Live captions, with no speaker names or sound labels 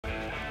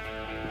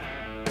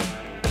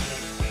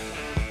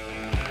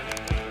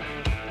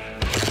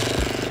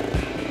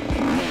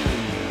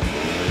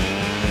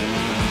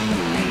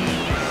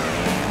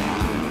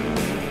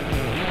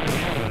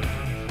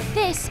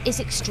is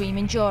extreme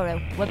enduro,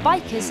 where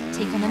bikers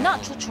take on the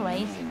natural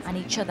terrain and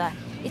each other.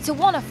 It's a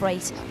one-off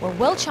race where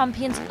world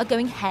champions are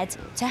going head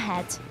to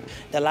head.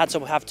 The lads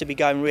will have to be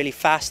going really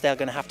fast, they're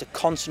going to have to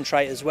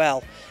concentrate as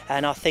well,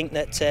 and I think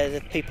that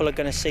the people are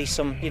going to see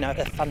some,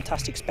 a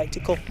fantastic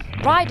spectacle.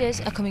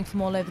 Riders are coming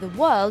from all over the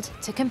world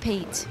to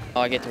compete.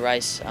 I get to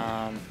race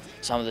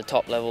some of the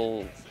top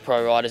level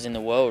pro riders in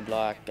the world,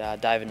 like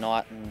David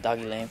Knight and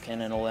Dougie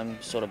Lampkin and all them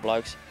sort of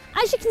blokes.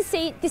 As you can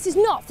see, this is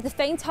not for the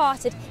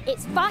faint-hearted.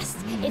 It's fast,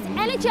 it's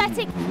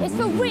energetic, it's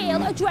for real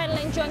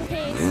adrenaline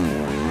junkies.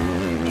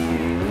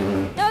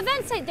 Now,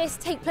 events like this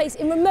take place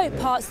in remote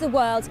parts of the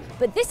world,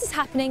 but this is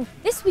happening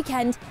this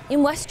weekend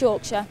in West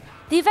Yorkshire.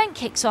 The event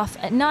kicks off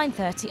at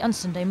 9:30 on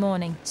Sunday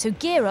morning, so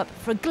gear up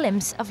for a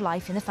glimpse of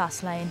life in the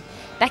fast lane.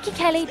 Becky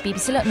Kelly,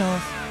 BBC Look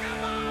North.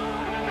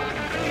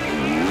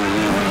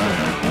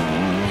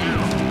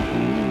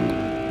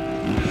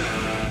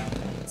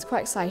 It's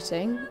quite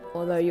exciting,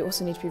 although you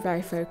also need to be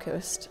very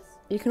focused.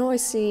 You can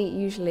always see,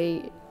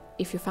 usually,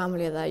 if your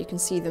family are there, you can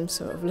see them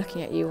sort of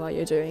looking at you while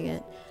you're doing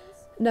it.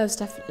 Nerves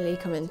definitely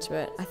come into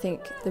it. I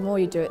think the more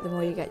you do it, the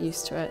more you get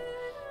used to it,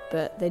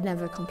 but they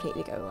never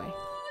completely go away.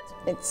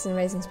 It's an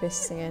amazing space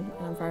to sing in,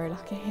 and I'm very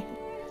lucky.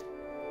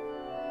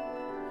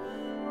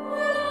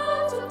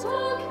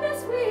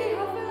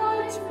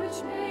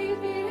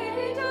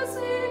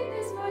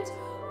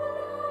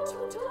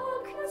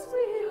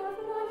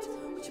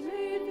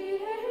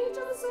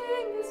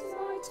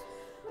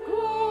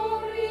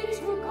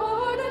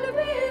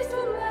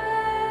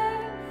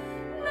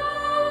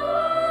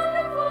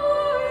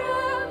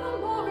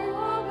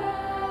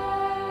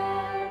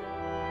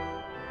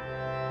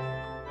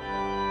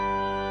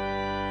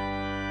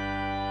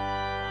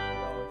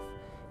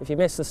 If you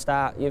miss the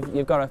start,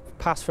 you've got to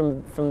pass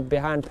from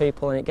behind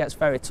people, and it gets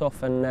very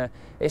tough, and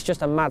it's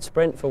just a mad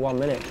sprint for 1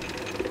 minute.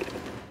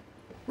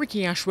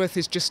 Ricky Ashworth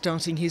is just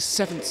starting his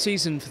 7th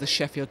season for the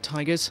Sheffield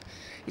Tigers.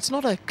 It's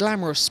not a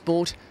glamorous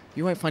sport.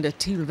 You won't find a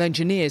team of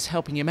engineers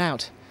helping him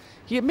out.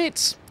 He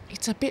admits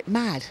it's a bit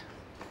mad,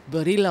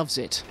 but he loves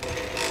it.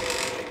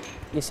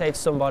 You say to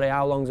somebody,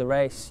 how long's a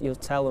race? You'll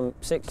tell them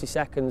 60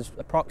 seconds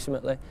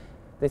approximately.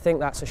 They think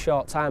that's a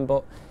short time,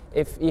 but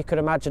if you could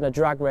imagine a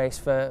drag race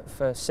for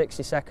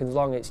 60 seconds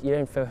long, you're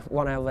in for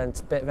one hell of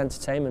a bit of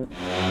entertainment.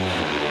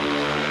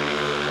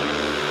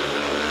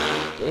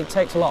 It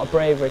takes a lot of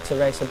bravery to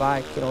race a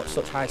bike, at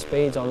such high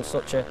speeds on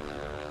such a,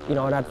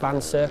 an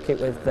advanced circuit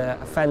with a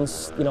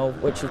fence,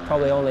 which is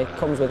probably only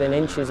comes within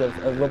inches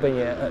of rubbing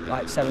you at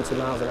like 70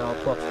 miles an hour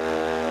plus.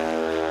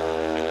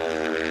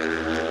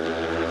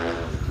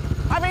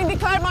 Having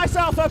declared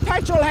myself a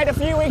petrol head a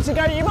few weeks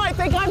ago, you might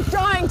think I'm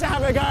trying to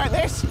have a go at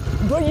this,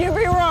 but you'd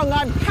be wrong.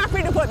 I'm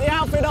happy to put the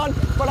outfit on,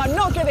 but I'm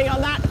not getting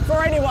on that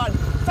for anyone.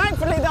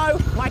 Thankfully though,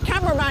 my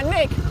cameraman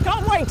Nick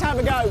can't wait to have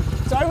a go.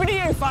 So over to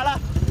you, fella.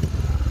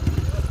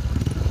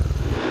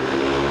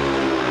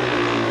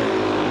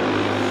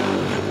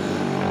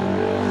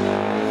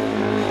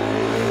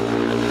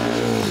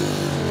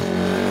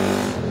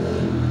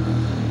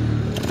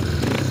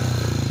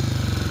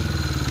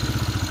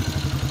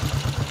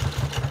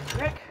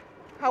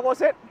 How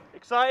was it?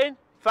 Exciting,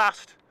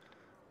 fast,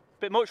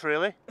 bit much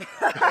really.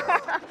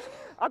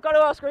 I've got to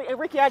ask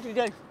Ricky, how did he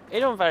do? He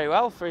done very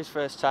well for his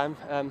first time.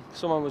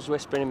 Someone was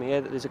whispering in my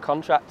ear that there's a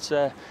contract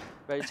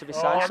ready to be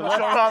signed. I'm not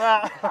sure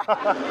about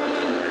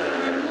that.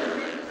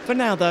 For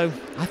now though,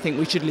 I think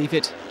we should leave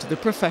it to the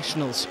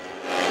professionals.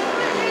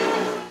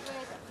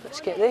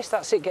 Let's get this,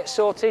 that's it, get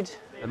sorted.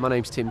 My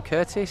name's Tim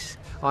Curtis.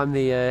 I'm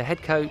the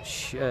head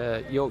coach,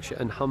 Yorkshire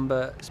and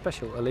Humber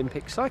Special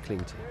Olympic cycling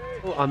team.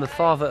 I'm the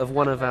father of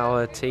one of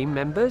our team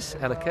members,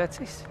 Ella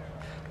Curtis.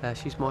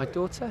 She's my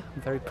daughter.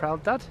 I'm very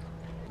proud dad.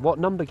 What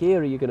number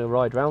gear are you going to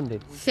ride round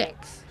in?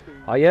 6.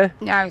 Are you?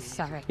 No,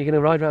 7. You're going to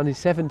ride round in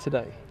 7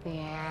 today?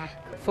 Yeah.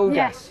 Full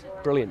gas?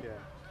 Brilliant.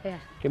 Yeah.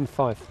 Give him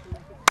 5.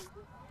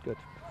 Good.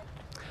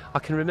 I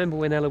can remember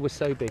when Ella was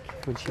so big,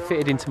 when she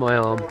fitted into my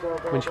arm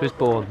when she was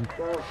born.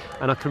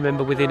 And I can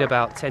remember within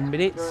about 10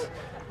 minutes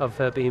of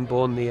her being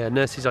born, the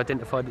nurses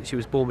identified that she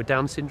was born with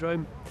Down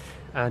syndrome.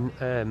 And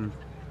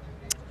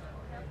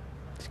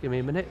just give me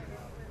a minute.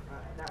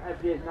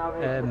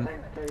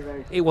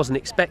 It wasn't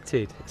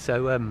expected,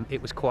 so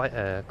it was quite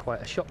a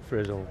shock for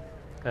us all.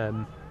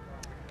 And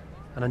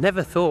I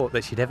never thought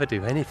that she'd ever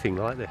do anything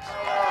like this.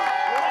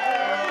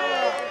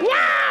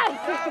 Yes!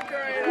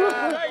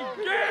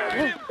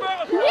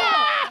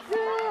 Yes!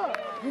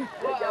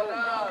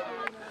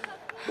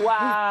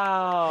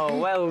 Wow,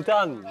 well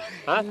done.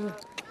 Huh?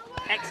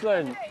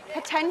 Excellent.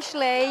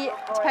 Potentially,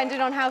 depending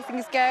on how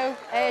things go,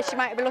 she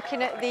might be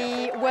looking at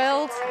the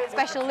World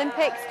Special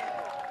Olympics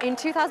in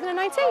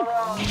 2019.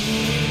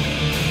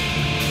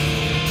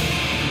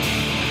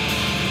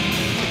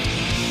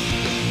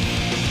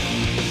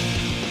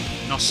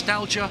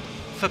 Nostalgia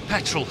for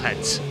petrol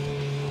heads.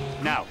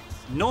 Now,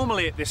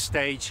 normally at this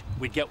stage,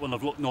 we'd get one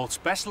of Look North's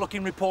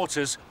best-looking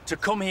reporters to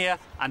come here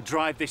and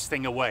drive this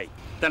thing away.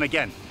 Then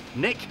again,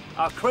 Nick,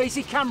 our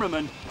crazy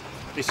cameraman,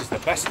 this is the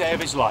best day of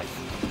his life.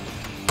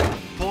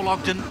 Paul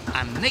Ogden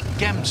and Nick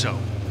Gemzo,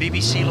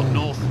 BBC Look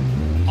North,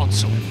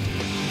 Odsal.